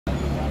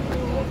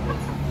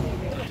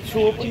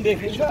So पनि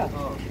देखिन्छ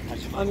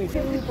अनि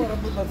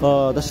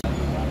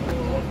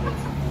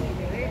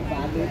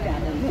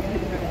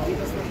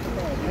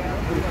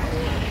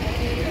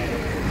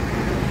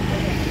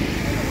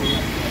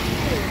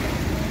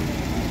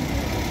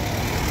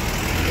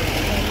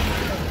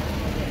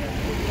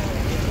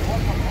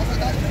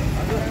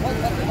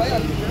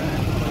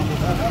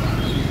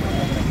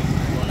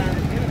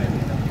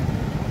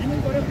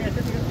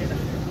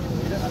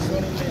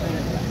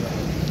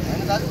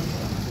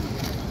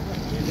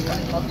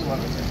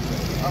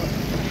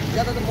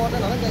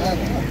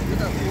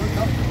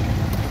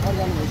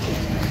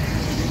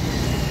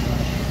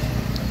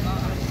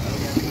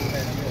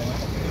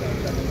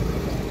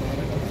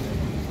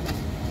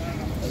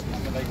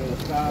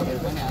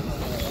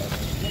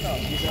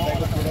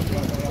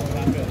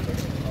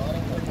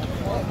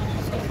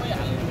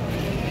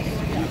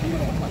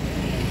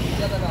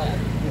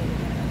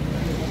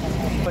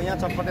यहाँ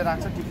चटपटे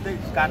राख्छ टिप्दै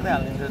काट्दै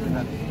हाल्दिन्छ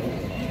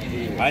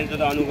होइन त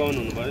अनुगमन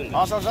हुनु पर्यो नि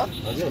सर सर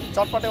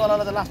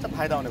चटपटेवालालाई चाहिँ लास्ट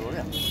फाइदा हुने भयो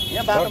क्या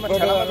यहाँ बाटोमा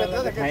ठेलामा बेच्दा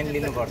फाइन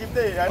लिनुपर्छ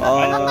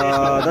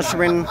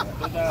दर्शकबिन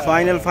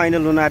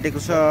फाइनल हुन आँटेको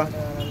छ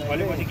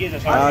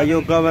यो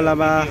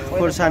गमलामा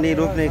खोर्सानी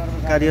रोप्ने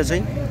कार्य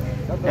चाहिँ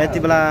यति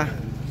बेला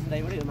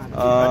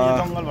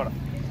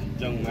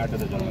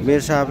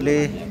मेयर साहबले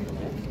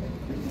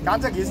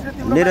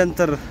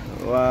निरन्तर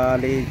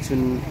उहाँले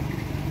जुन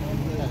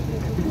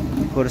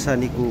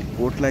खोर्सानीको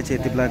बोटलाई चाहिँ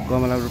यति बेला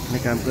गमला रोप्ने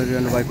काम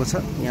गरिरहनु भएको छ।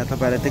 यहाँ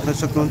तपाईँहरूले देख्न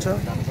सक्नुहुन्छ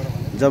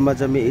जम्मा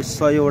जम्मी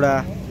 100वटा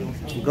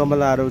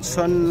गमलाहरू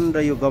छन् र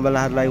यो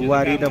गमलाहरूलाई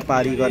वारी र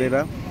पारी गरेर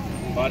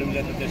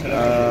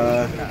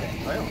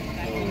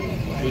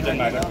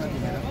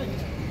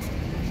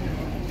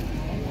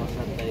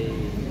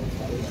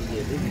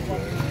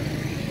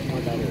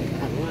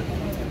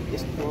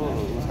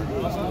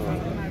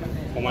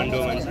कमान्डो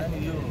मान्छे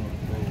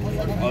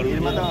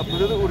भिरमा त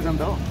पुरो उड्छ नि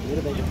त हो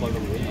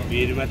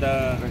भिरमा त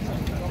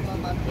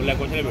उसलाई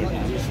कसैले भेट्छ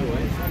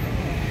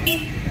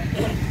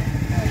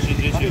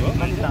जेसी हो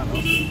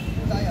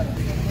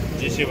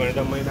जेसी भने त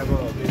महिनाको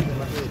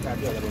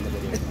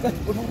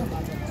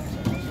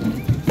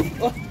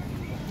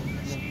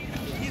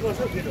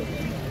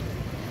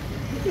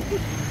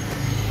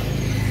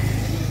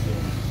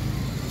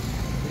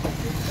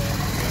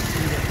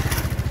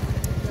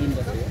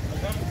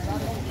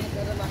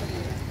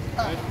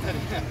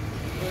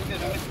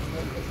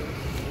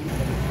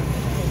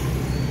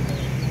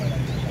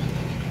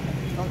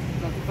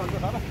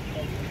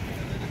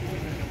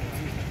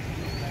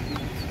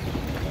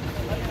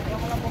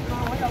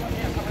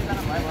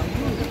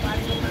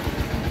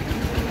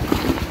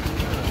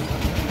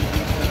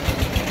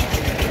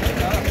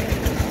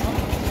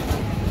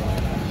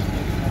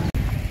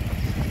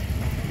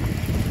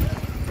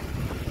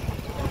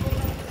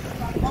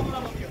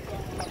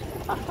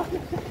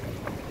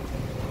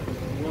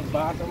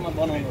बाटोमा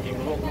बनाउनु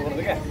रोक्नुपर्छ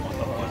क्या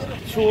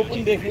सो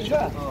पनि देखिन्छ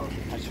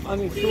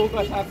अनि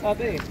सोका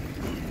साथसाथै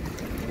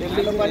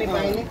यसले पनि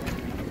पाइने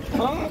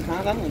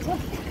खाँदा पनि हुन्छ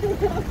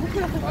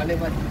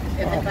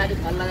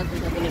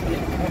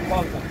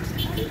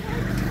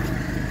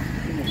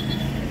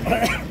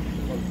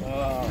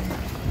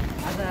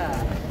आज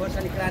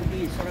खोर्सानी क्रान्ति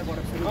सडकबाट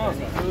सुरु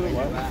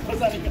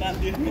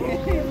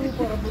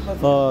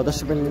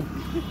दर्शकबिन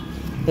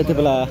यति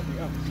बेला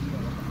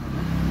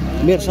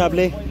मेयर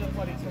साहबले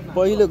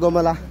पहिलो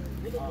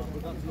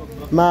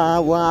गमलामा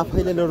उहाँ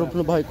आफैले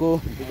रोप्नु भएको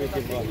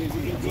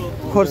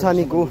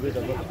खोर्सानीको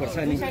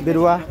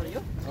बिरुवा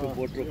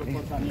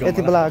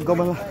यति बेला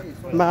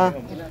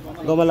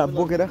गमला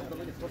बोकेर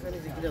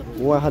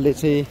उहाँले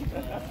चाहिँ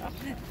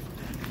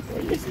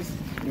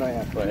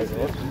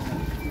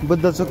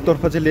बुद्ध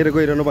चोकतर्फ चाहिँ लिएर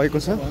गइरहनु भएको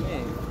छ।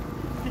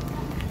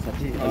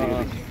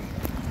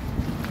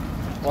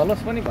 अलस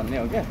पनि भन्ने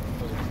हो क्या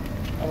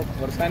अब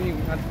खोर्सानी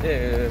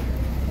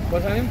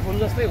पनि फुल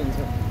जस्तै हुन्छ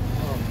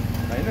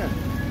होइन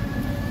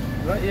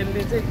र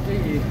यसले चाहिँ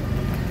केही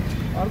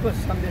अर्को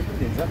सन्देश पनि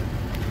दिन्छ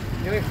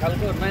यो एक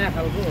खालको नयाँ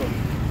खालको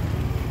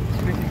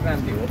कृषि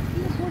क्रान्ति हो।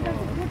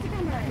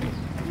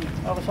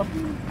 अब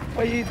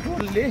सबै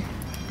टोलले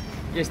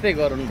यस्तै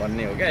गरून्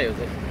भन्ने हो क्या यो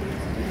चाहिँ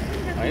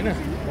होइन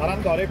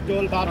धरानको हरेक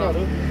टोल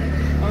बाटोहरू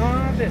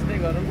त्यस्तै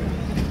गरौँ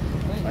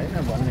होइन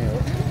भन्ने हो।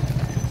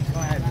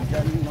 नयाँ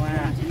भिजन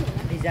नयाँ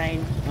डिजाइन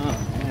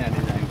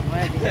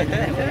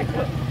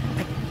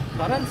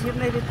धरान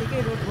छिर्ने बित्तिकै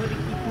रोडभरि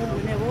कि फुल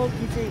हुने भयो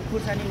कि चाहिँ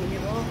खुर्सानी हुने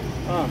भयो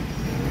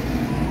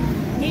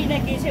केही न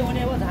केही चाहिँ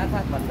हुने भयो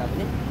झारपात भन्दा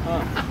पनि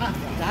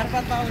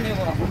झारपात पाउने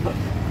भयो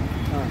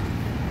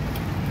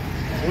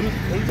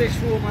फुल चाहिँ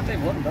सो मात्रै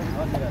भयो नि त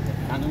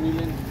खानु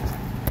मिल्दैन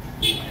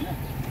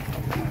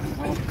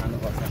होइन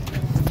खानुपर्छ।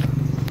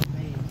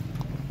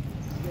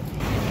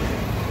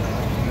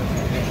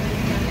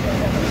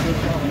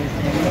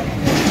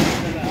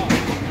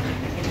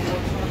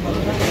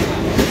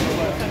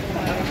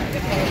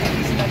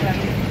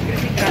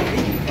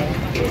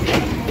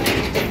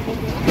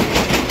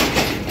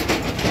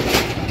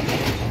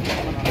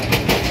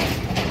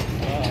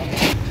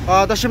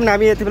 दर्शक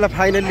हामी यति बेला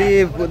फाइनली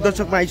बुद्ध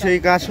चोकमा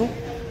आइसकेका छौँ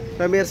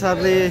र मेयर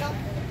साहबले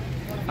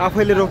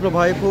आफैले रोप्नु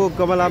भएको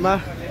गमलामा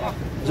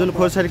जुन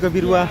खोर्सानीको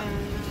बिरुवा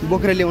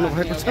बोकेर ल्याउनु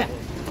भएको छ।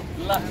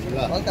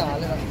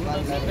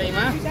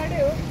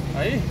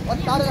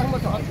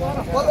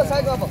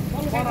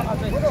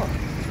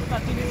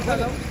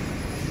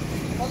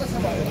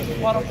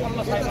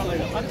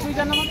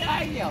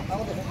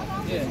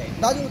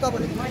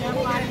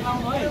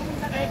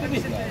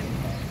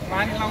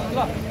 पानी लाउनु ल,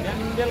 बिहान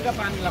बेलुका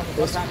पानी लाउनु,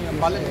 खोर्सानीमा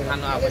बल्ल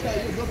खानु आफै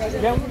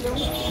ल्याउनु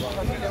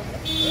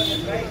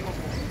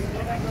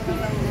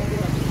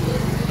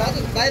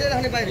बाहिर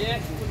राख्ने बाहिर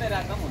कुनै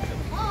राख्दा पनि हुन्छ।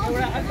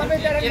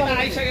 एउटा यता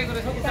आइसकेको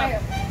रहेछ उता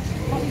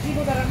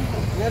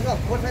मेरो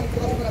खोर्सानी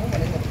क्रसको राखौँ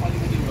भनेको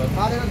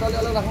बालेर डल्ले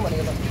अलग राखौँ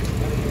भनेको त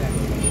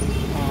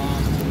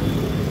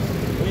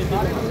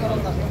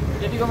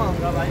यतिकोमा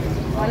हुन्छ भाइ।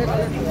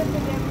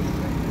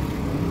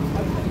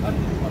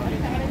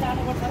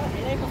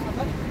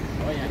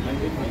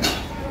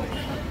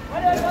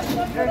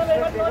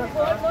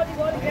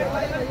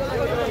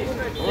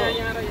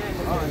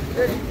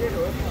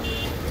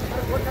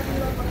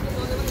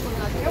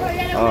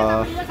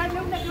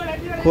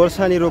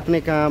 खोर्सानी रोप्ने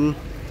काम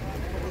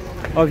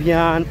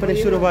अभियान पनि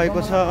सुरु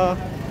भएको छ।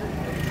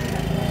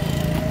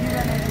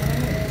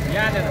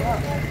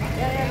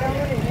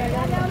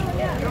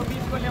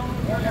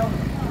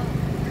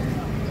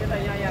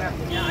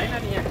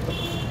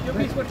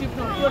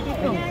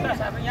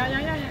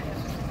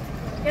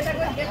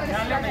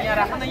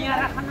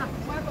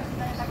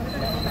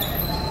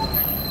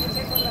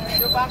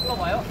 बाक्लो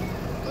भयो,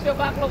 त्यो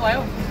बाक्लो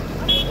भयो।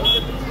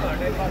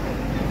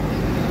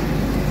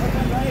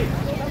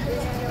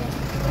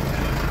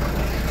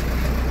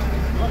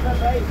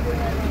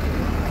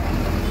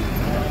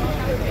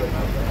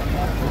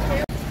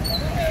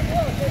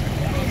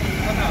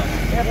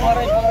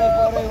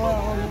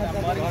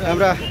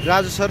 हाम्रा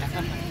राजु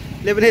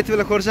सरले पनि यति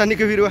बेला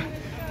खोर्सानीको बिरुवा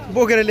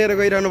बोकेर लिएर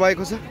गइरहनु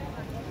भएको छ।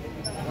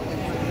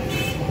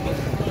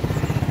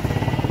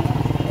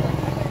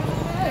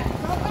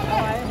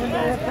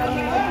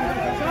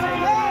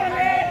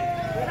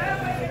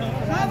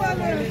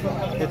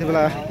 यति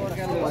बेला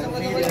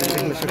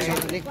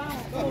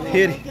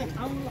फेरि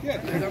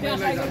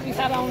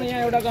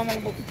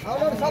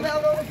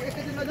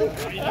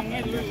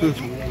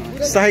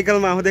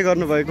साइकलमा आउँदै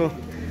गर्नुभएको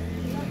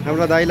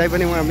हाम्रो दाइलाई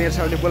पनि उहाँ मेरो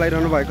साउले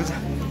बोलाइरहनु भएको छ।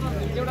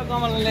 एउटा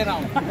कमल लिएर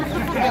आउनु,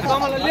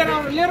 कमल लिएर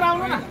आउनु, लिएर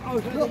आउनु न,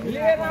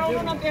 लिएर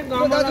आउनु न, त्यो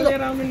कमल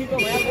लिएर आउनु निको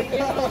भयो।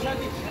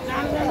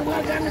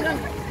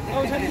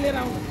 औषधि लिएर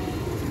आउनु,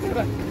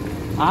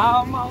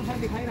 हावामा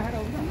औषधि खाइरहेर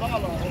हुन्छ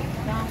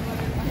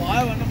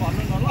भयो भने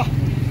भन्नु न ल।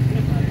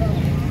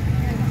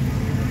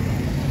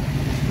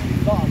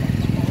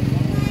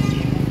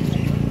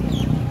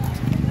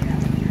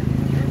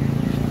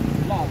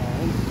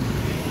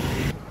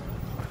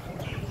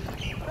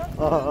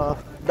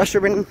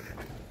 डस्टबिन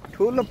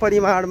ठुलो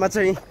परिमाणमा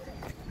चाहिँ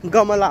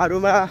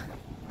गमलाहरूमा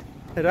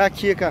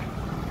राखिएका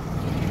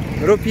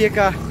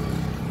रोपिएका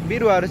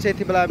बिरुवाहरू चाहिँ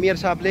यति बेला मेयर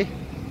साहबले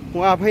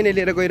उहाँ आफै नै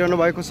लिएर गइरहनु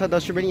भएको छ।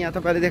 डस्टबिन यहाँ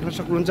तपाईँले देख्न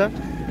सक्नुहुन्छ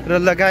र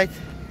लगायत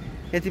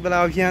यति बेला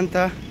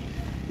अभियन्ता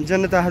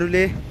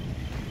जनताहरूले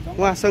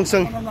उहाँ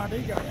सँगसँगै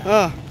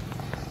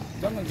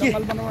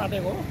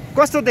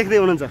कस्तो देख्दै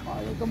हुनुहुन्छ?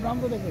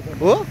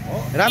 हो,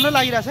 राम्रो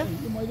लागिरहेछ।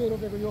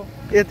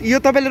 यो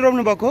तपाईँले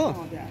रोप्नु भएको हो?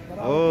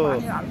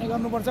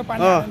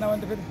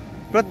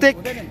 प्रत्येक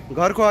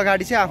घरको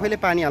अगाडि चाहिँ आफैले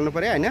पानी हाल्नु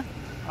पर्यो होइन?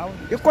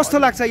 यो कस्तो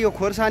लाग्छ यो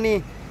खोर्सानी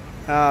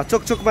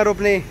चोकचोकमा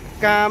रोप्ने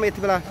काम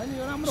यति बेला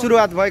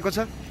सुरुवात भएको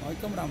छ?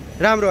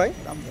 राम्रो है,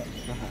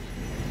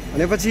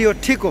 भनेपछि यो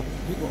ठिक हो।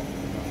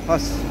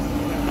 हस्,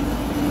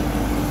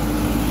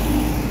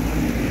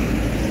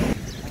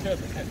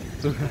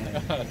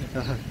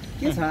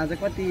 के छ आज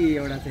कति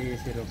एउटा चाहिँ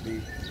यसरी रोप्ने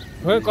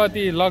हो?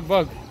 कति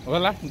लगभग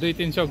होला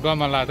 200-300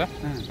 गमला त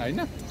होइन?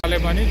 जसले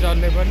पनि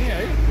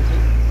है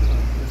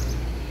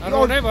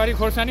रोडैभरि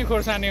खोर्सानी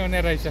हुने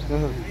रहेछ।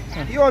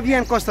 यो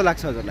अभियान कस्तो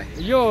लाग्छ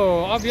हजुरलाई? यो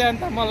अभियान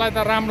त मलाई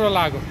त राम्रो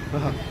लाग्यो,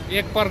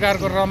 एक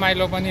प्रकारको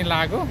रमाइलो पनि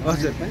लाग्यो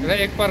र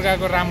एक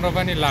प्रकारको राम्रो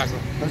पनि लाग्यो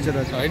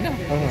होइन?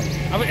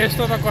 अब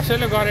यस्तो त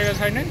कसैले गरेको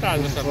छैन नि त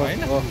आजसम्म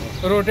होइन?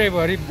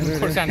 रोडैभरि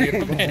खोर्सानी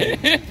रोप्ने।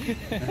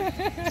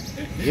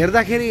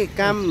 हेर्दाखेरि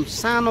काम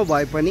सानो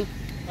भए पनि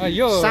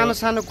यो सानो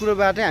सानो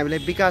कुरोबाटै हामीलाई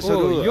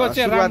विकासहरू यो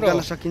चाहिँ सुरुवात राम्रो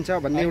गर्न सकिन्छ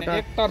भन्ने एउटा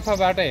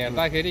एकतर्फबाट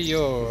हेर्दाखेरि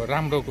यो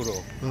राम्रो कुरो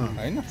हो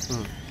होइन?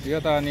 यो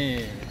त अनि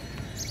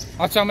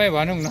अचम्मै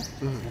भनौँ न,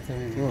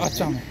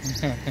 अचम्मै।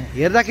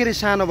 हेर्दाखेरि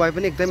सानो भए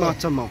पनि एकदमै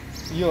अचम्म हो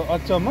यो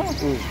अचम्म।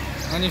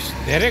 अनि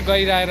धेरै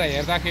गइरहेर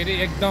हेर्दाखेरि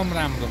एकदम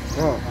राम्रो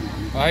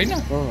होइन?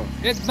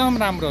 एकदम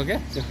राम्रो क्या।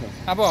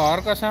 अब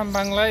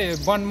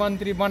हर्कसाम्बाङलाई वन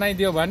मन्त्री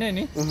बनाइदियो भने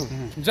नि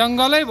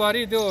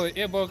जङ्गलैभरि त्यो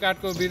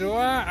एभोकाडको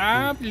बिरुवा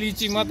आँप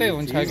लिची मात्रै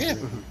हुन्छ कि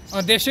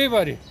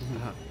देशैभरि।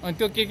 अनि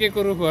त्यो के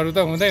को रुखहरू त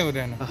हुँदै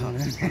हुँदैन,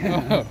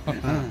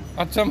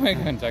 अचम्मै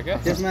हुन्छ क्या।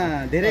 त्यसमा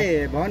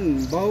धेरै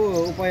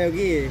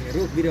बहुउपयोगी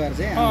रुख बिरुवाहरू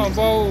चाहिँ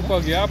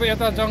बहुउपयोगी। अब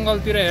यता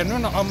जङ्गलतिर हेर्नु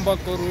न,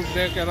 अम्बकको रुख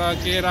रोपेर,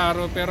 केरा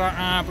रोपेर,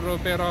 आँप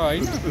रोपेर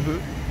होइन?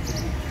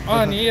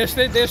 अनि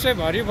यस्तै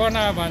देशैभरि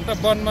बनायो भने त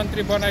वन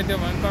मन्त्री बनाइदियो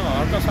भने त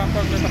हर्क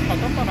सम्पर्कले त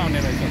खतम बनाउने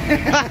रहेछ।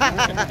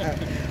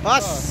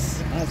 हस्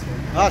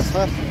हस्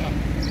हस्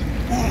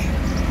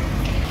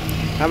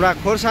हाम्रा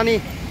खोर्सानी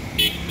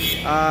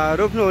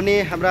रोप्नुहुने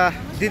हाम्रा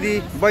दिदी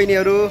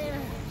बहिनीहरू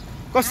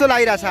कस्तो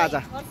लागिरहेछ आज?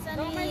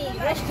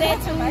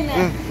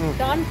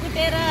 धन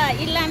कुटेर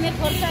इलामे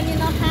खोर्सानी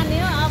नखाने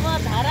हो, अब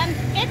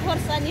धरानकै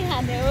खोर्सानी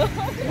खाने हो।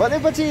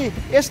 भनेपछि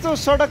यस्तो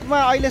सडकमा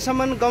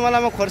अहिलेसम्म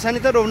गमलामा खोर्सानी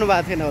त रोप्नु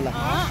भएको थिएन होला?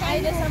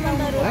 अहिलेसम्म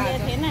त रोपेको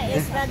थिएन,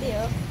 यसपालि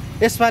हो।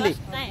 यसपालि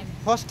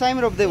फर्स्ट टाइम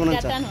रोप्दै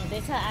हुनुहुन्छ?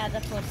 हुँदैछ आज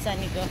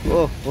खोर्सानीको।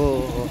 ओहो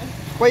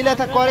पहिला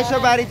त करेसो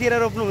बारीतिर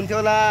रोप्नुहुन्थ्यो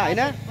होला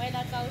होइन?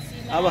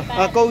 अब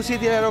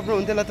कौसीतिर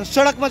रोप्नुहुन्थ्यो होला, त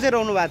सडकमा चाहिँ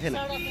रोप्नु भएको थिएन।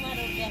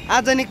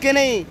 आज निकै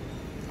नै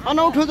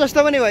अनौठो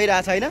जस्तो पनि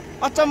भइरहेछ होइन?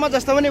 अचम्म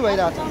जस्तो पनि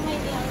भइरहेछ।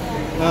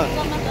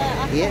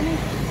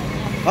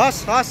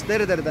 हस् हस्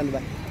धेरै धेरै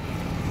धन्यवाद।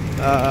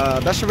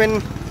 डस्टबिन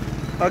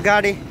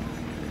अगाडि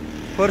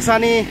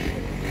खोर्सानी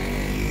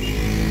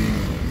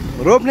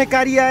रोप्ने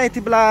कार्य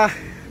यति बेला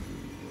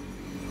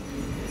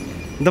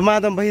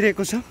धमाधम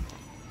भइरहेको छ।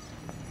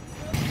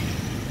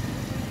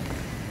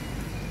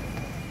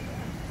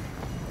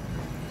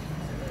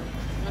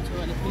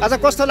 आज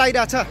कस्तो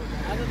लागिरहेछ?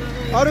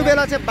 अरू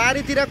बेला चाहिँ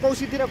बारीतिर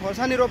कौसीतिर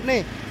खोर्सानी रोप्ने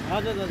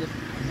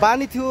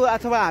बानी थियो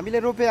अथवा हामीले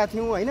रोपेका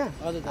थियौँ होइन?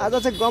 आज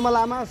चाहिँ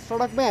गमलामा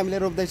सडकमै हामीले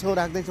रोप्दैछौँ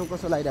राख्दैछौँ।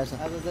 कस्तो लागिरहेछ?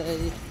 आज त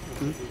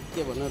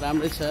के भन्नु,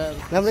 राम्रै छ।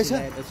 राम्रै छ?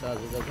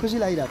 हजुर खुसी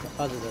लागिरहेछ?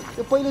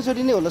 हजुर यो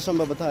पहिलोचोटि नै होला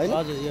सम्भवतः होइन?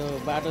 हजुर यो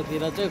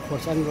बाटोतिर चाहिँ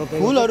खोर्सानी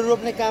रोपेको। फुलहरू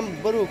रोप्ने काम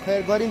बरु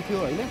खैर गरिन्थ्यो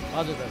होइन?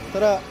 हजुर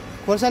तर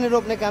खोर्सानी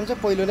रोप्ने काम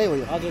चाहिँ पहिलो नै हो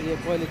यो? हजुर यो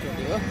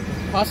पहिलोचोटि हो,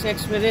 फर्स्ट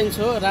एक्सपिरियन्स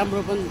हो।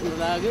 राम्रो पनि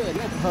लाग्यो होइन,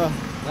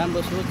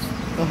 राम्रो सोच।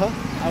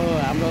 अब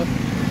हाम्रो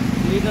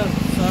लिडर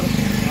सर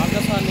हर्क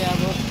सरले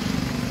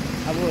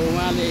अब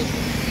उहाँले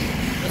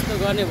यस्तो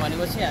गर्ने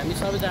भनेपछि हामी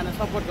सबैजना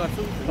सपोर्ट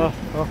गर्छौँ।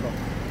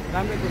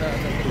 राम्रै कुरा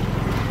हो।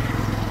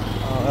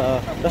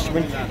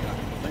 डस्टबिन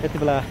यति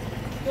बेला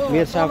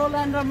मेरो साहब तल्लो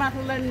लाइन र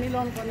माथिल्लो लाइन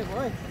मिलाउनु पर्ने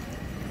भयो है।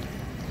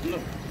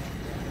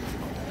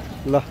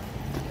 ल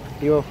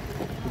यो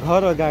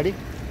घर अगाडि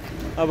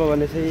अब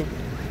भने चाहिँ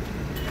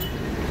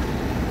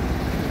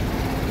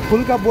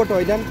फुलका बोट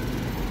होइन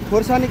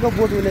खोर्सानीको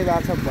बोट हुने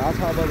भएको छ।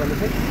 अब भने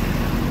चाहिँ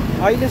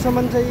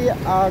अहिलेसम्म चाहिँ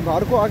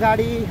घरको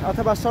अगाडि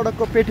अथवा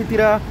सडकको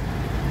पेटीतिर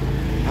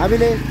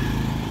हामीले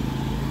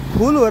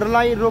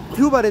फुलहरूलाई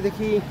रोप्थ्यौँ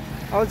भनेदेखि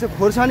अब चाहिँ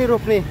खोर्सानी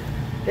रोप्ने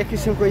एक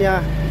किसिमको यहाँ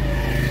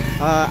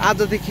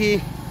आजदेखि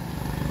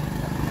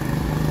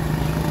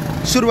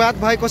सुरुवात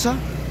भएको छ।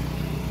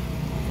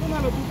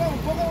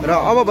 र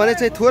अब भने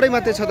चाहिँ थोरै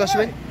मात्रै छ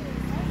डस्टबिन।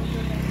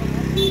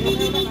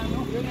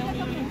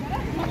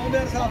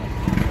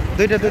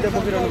 दुईटा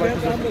बोकिरहनु भएको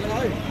छ,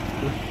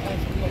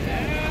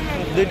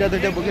 दुईटा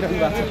बोकिरहनु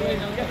भएको छ,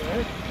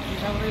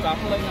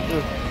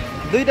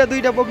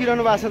 दुईटा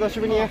बोकिरहनु भएको छ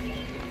डस्टबिन। यहाँ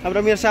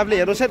हाम्रो मेरो साहबले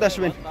हेर्नुहोस् है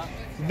डस्टबिन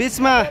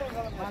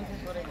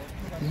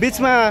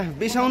बिचमा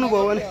बिसाउनु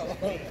भयो भने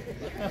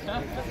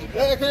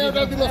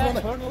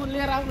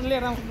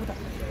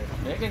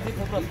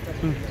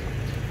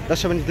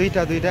डस्टबिन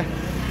दुईटा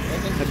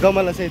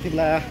गमला चाहिँ यति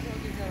बेला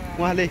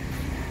उहाँले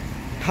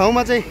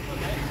ठाउँमा चाहिँ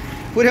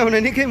पुर्याउन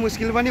निकै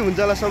मुस्किल पनि हुन्छ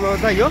होला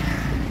सम्भवतः यो।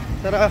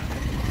 तर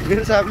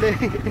मेरो साहबले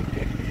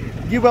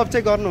गिभअप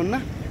चाहिँ गर्नुहुन्न,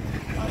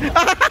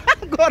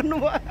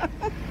 गर्नुभयो।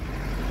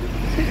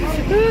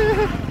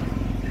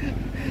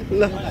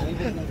 ल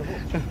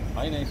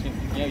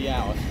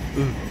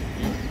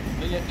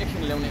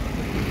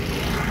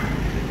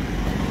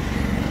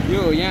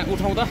यो यहाँ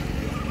उठाउँ त,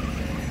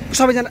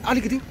 सबैजना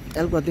अलिकति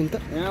हेल्प गरिदिनु त।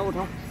 यहाँ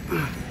उठाउँ।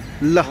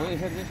 ल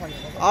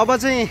अब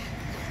चाहिँ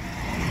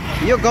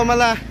यो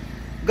गमला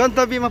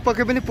गन्तव्यमा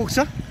पक्कै पनि पुग्छ।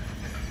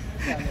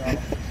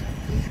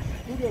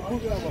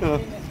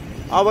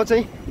 अब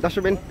चाहिँ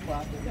डस्टबिन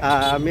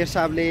मेरो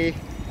साहबले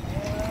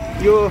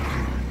यो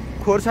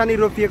खोर्सानी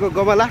रोपिएको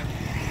गमला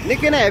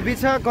निकै नै हेभी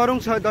छ, गरुङ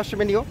छ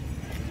डस्टबिन यो।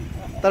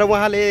 तर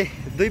उहाँले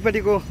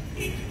दुईपट्टिको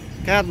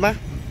काँधमा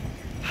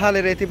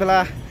हालेर यति बेला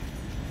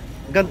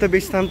गन्तव्य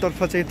स्थानतर्फ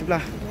चाहिँ यति बेला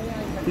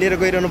लिएर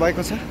गइरहनु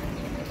भएको छ।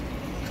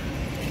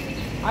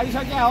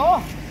 आइसक्यो हो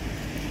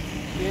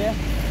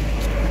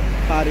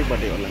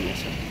पारिपट्टि होला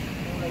मिस।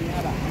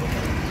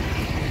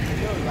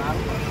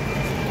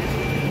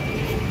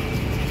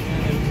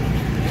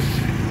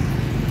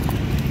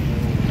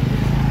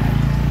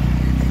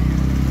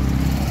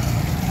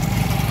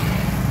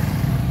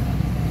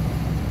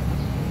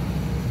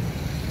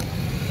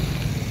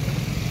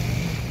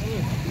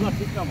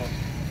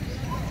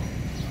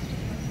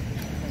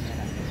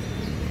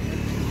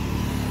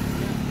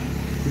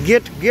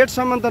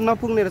 गेटसम्म त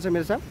नपुग्ने रहेछ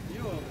मेरो साहब।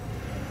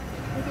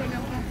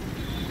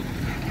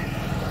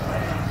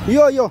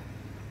 यो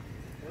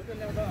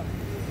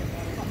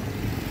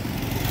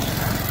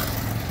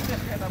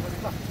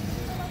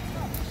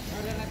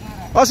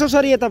असो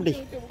सरी यतापट्टि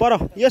पर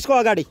यसको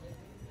अगाडि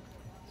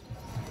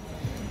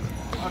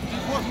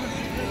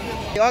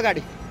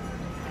अगाडि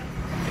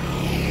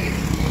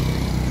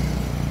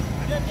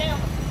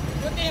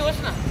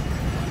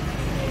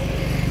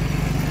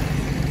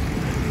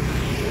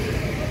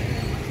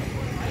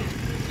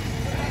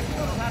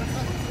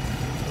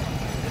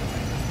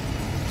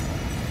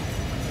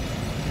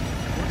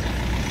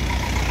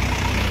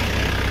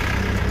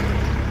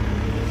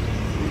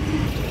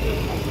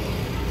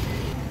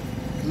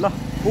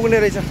पुग्ने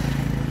रहेछ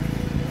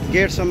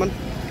गेटसम्म।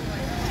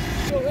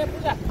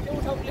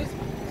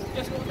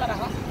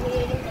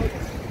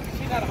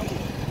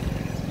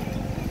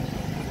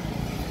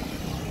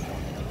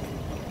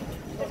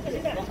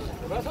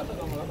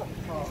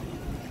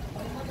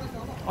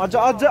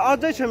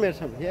 अझै छ मेरो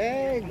सामने।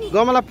 ए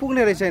गमला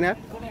पुग्ने रहेछ होइन।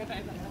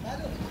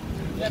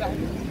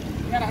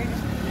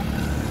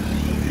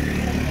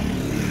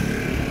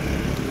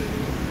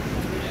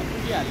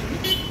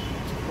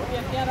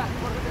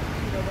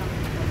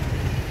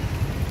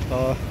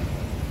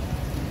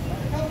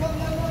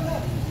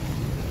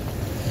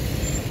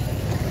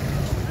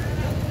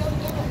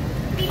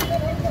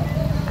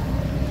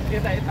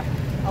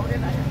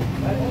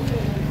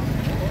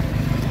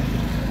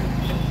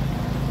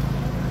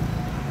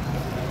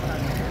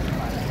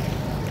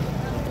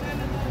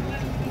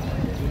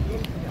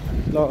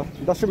 ल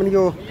दर्शक पनि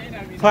यो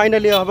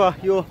फाइनली अब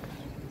यो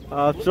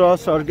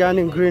ट्रस्ट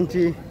अर्ग्यानिक ग्रिन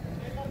टी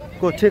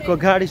को ठिक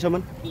गाडीसम्म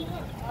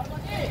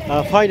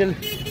फाइनल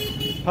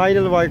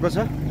भएको छ।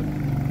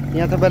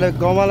 यहाँ तपाईँले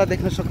गमला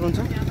देख्न सक्नुहुन्छ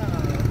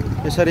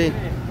यसरी।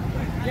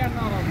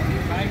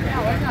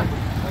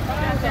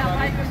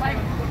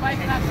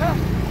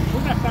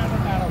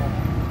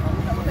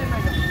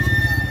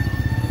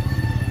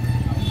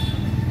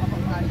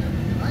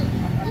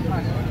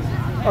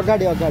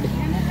 अगाडि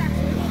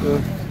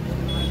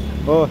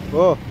हो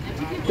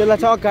त्यसलाई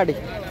चाहिँ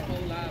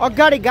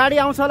अगाडि गाडी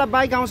आउँछ होला,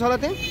 बाइक आउँछ होला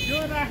त्यहाँ।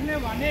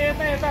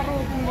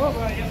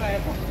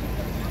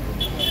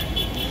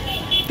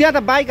 त्यहाँ त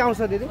बाइक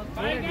आउँछ दिदी।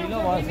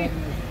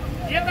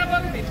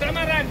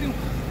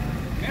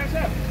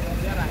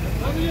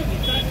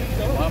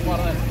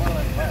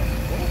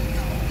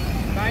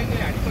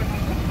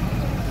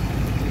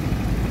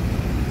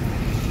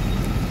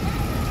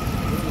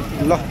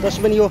 ल त्यसो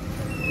पनि यो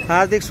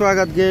हार्दिक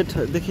स्वागत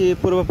गेटदेखि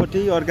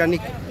पूर्वपट्टि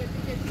अर्ग्यानिक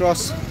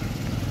ट्रस्ट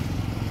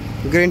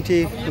ग्रिन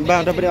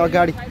टीबाट पनि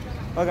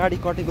अगाडि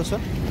कटेको छ,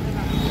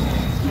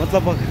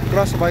 मतलब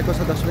क्रस भएको छ।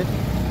 दसैँ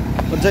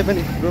अझै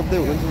पनि रोक्दै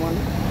हुनुहुन्छ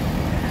उहाँले।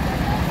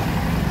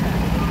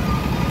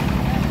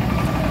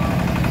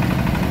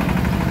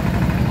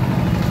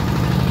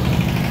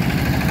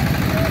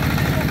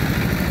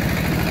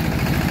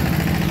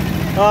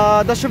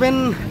 दर्शकबिन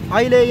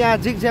अहिले यहाँ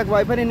झिकझ्याक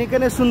भए पनि निकै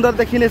नै सुन्दर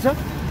देखिनेछ।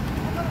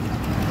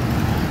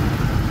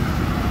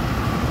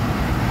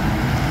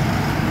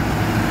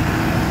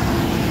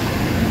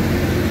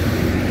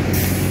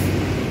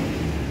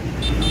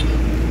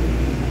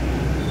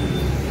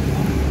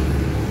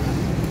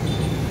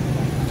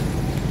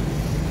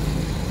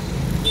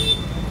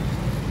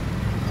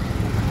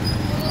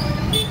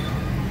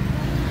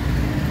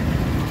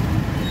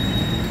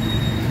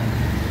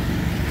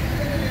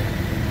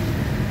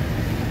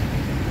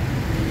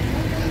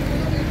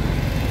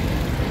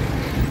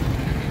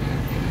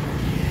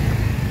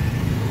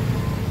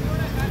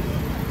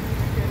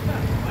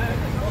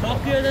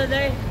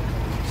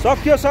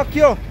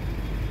 सक्यो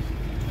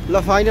ल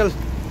फाइनल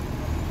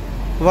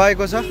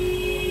भएको छ।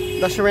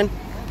 दर्शकबिन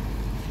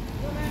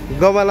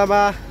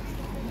गमलामा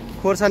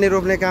खोर्सानी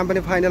रोप्ने काम पनि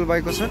फाइनल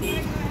भएको छ।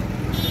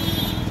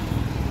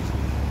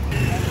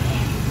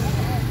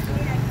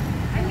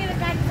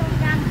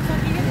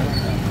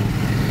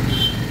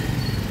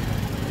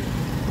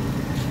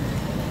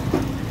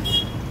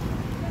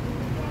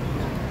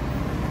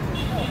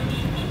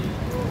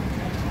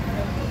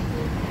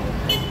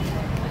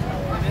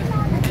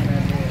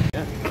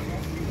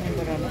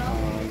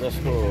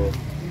 जसको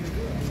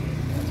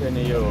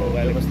चाहिँ यो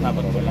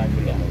व्यवस्थापनको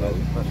लागि हाम्रो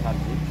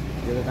प्रसादजी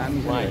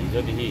उहाँ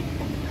हिजोदेखि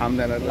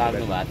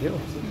लाग्नु भएको थियो।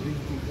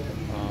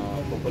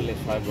 कसले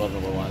सहयोग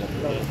गर्नुभयो उहाँले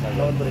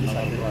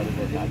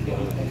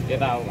साथीहरू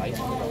यता अब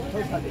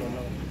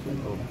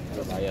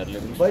भाइहरूले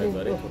पनि सहयोग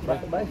गरे थुप्रै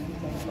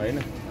होइन।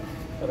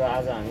 तर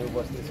आज हामी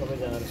उपस्थित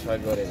सबैजनाले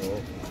सहयोग गरेको हो।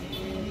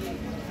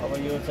 अब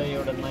यो चाहिँ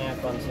एउटा नयाँ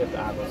कन्सेप्ट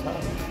आएको छ।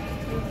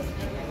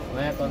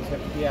 नयाँ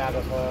कन्सेप्ट के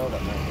आएको छ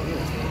भन्दाखेरि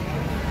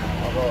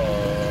अब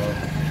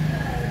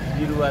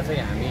बिरुवा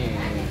चाहिँ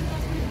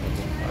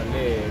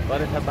हामीले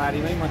गरेका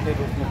बारीमै मात्रै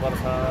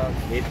रोप्नुपर्छ।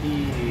 खेती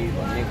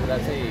भन्ने कुरा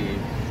चाहिँ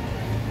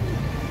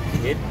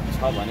खेत छ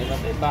भने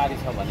मात्रै, बारी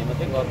छ भने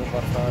मात्रै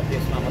गर्नुपर्छ,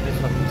 त्यसमा मात्रै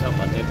सकिन्छ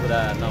भन्ने कुरा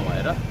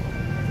नभएर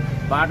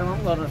बाटोमा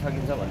पनि गर्न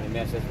सकिन्छ भन्ने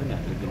मेसेज पनि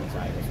हामीले दिन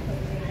चाहेको छौँ।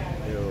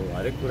 यो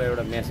हरेक कुरा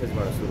एउटा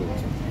मेसेजबाट सुरु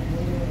हुन्छ,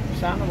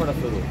 सानोबाट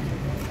सुरु हुन्छ।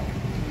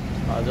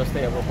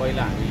 जस्तै अब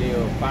पहिला हामीले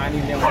यो पानी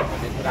ल्याउनु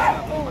भन्ने कुरा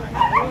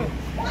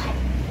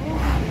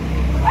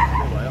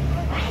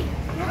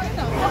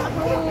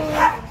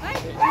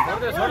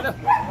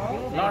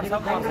लड्छ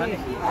पर्छ नि,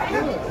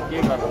 के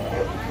गर्नु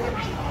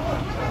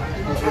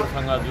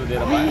कुकुरसँग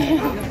जुधेर भयो।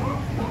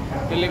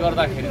 त्यसले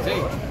गर्दाखेरि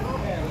चाहिँ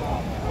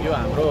यो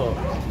हाम्रो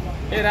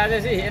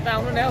राजेशजी यता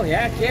आउनु नि हौ,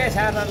 यहाँ के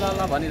सार ल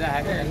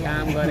भनिराखेको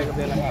काम गरेको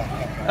बेला।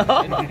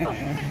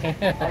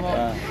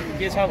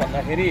 के छ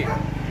भन्दाखेरि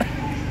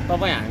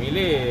तपाईँ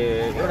हामीले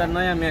एउटा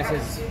नयाँ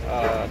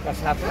मेसेजका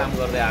साथ काम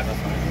गर्दै आएको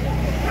छौँ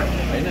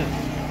होइन।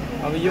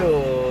 अब यो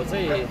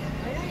चाहिँ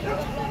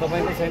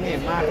तपाईँको चाहिँ नि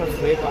माटो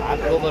छोएको हात,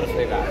 गोबर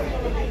छोएको हात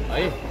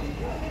है।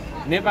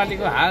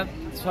 नेपालीको हात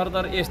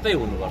सरदर यस्तै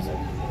हुनुपर्छ,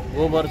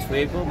 गोबर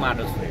छोएको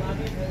माटो छोएको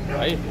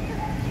है।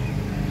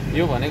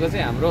 यो भनेको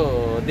चाहिँ हाम्रो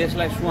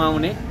देशलाई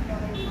सुहाउने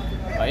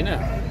होइन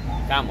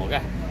काम हो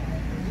क्या।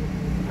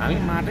 हामी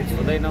माटै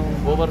छुँदैनौँ,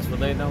 गोबर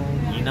छुँदैनौँ,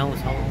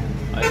 घिनाउँछौँ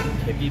है,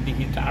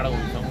 खेतीदेखि टाढो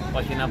हुन्छौँ,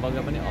 पसिना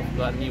बगे पनि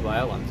अफगानी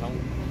भयो भन्छौँ।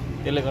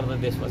 त्यसले गर्दा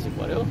देश पछि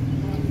पऱ्यो।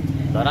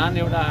 धरान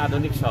एउटा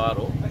आधुनिक सहर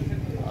हो,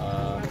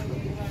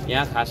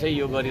 यहाँ खासै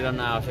यो गरिरहन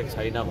आवश्यक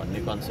छैन भन्ने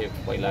कन्सेप्ट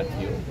पहिला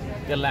थियो,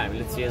 त्यसलाई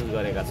हामीले चेन्ज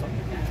गरेका छौँ।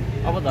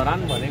 अब धरान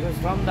भनेको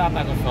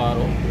श्रमदाताको सहर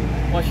हो,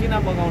 पसिना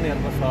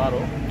बगाउनेहरूको सहर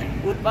हो,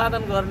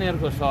 उत्पादन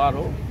गर्नेहरूको सहर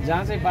हो,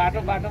 जहाँ चाहिँ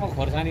बाटो बाटोमा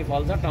खोर्सानी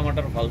फल्छ,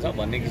 टमाटर फल्छ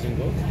भन्ने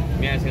किसिमको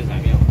म्यासेज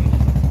हामी आउँछ।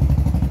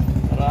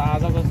 र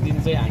आजको दिन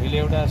चाहिँ हामीले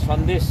एउटा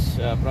सन्देश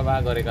प्रवाह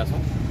गरेका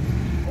छौँ।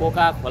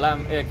 पोका खोला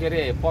के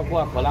अरे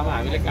पकुवा खोलामा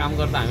हामीले काम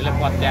गर्दा हामीले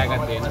पत्याएका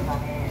थिएनन्।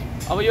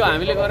 अब यो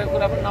हामीले गरेको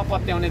कुरा पनि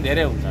नपत्याउने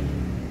धेरै हुन्छन्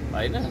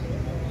होइन,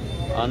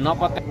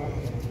 नपत्या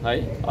है,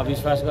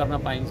 अविश्वास गर्न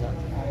पाइन्छ।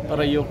 तर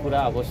यो कुरा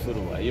अब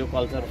सुरु भयो, यो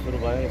कल्चर सुरु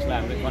भयो, यसलाई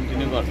हामीले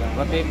कन्टिन्यू गर्छौँ।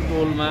 प्रत्येक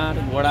टोलमा,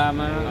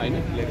 वडामा होइन,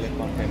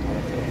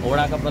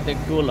 वडाका प्रत्येक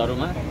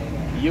टोलहरूमा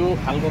यो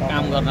खालको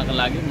काम गर्नको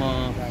लागि म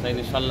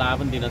चाहिँ सल्लाह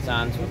पनि दिन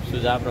चाहन्छु,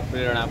 सुझाव र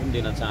प्रेरणा पनि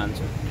दिन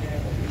चाहन्छु।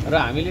 र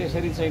हामीले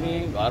यसरी चाहिँ नि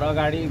घर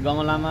अगाडि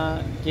गमलामा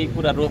केही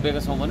कुरा रोपेका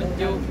छौँ भने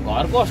त्यो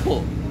घर कसको,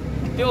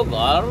 त्यो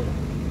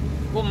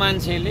घरको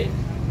मान्छेले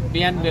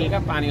बिहान बेलुका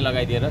पानी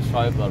लगाइदिएर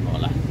सहयोग गर्नु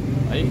होला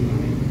है।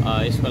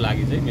 यसको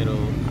लागि चाहिँ मेरो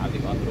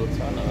हार्दिक अनुरोध छ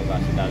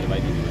नगरवासी दाजुभाइ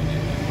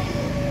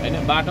दिदीबहिनीहरू होइन।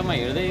 बाटोमा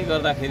हिँड्दै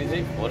गर्दाखेरि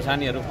चाहिँ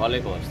खोर्सानीहरू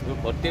फलेको होस्,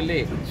 त्यसले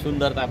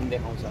सुन्दरता पनि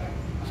देखाउँछ।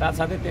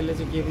 साथसाथै त्यसले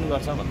चाहिँ के पनि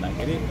गर्छ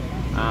भन्दाखेरि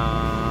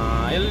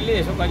यसले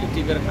यसो कहिले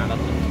टिपेर खान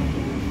सक्छ,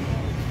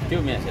 त्यो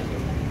म्यासेज हो।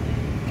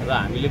 र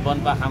हामीले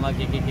वनपाखामा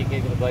के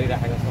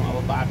गरिराखेका छौँ, अब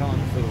बाटोमा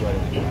सुरु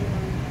गऱ्यौँ।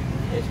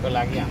 यसको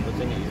लागि हाम्रो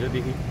चाहिँ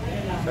हिजोदेखि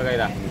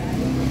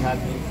सघाइराख्नु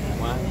साथी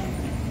उहाँ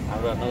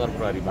हाम्रो नगर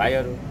प्रहरी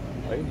भाइहरू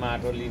है,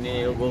 माटो लिने,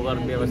 यो गोबर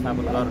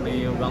व्यवस्थापन गर्ने,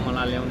 यो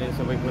गमला ल्याउने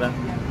सबै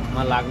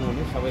कुरामा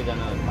लाग्नुहुने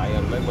सबैजना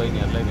भाइहरूलाई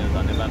बहिनीहरूलाई मेरो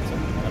धन्यवाद छ।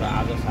 र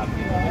आज साथ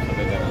दिनुहुने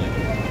सबैजनालाई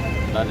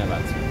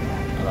धन्यवाद छ।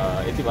 र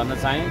यति भन्न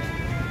चाहेँ,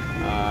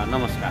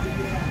 नमस्कार।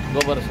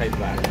 गोबर सहित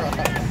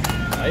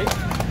है,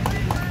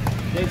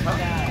 त्यही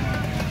छ।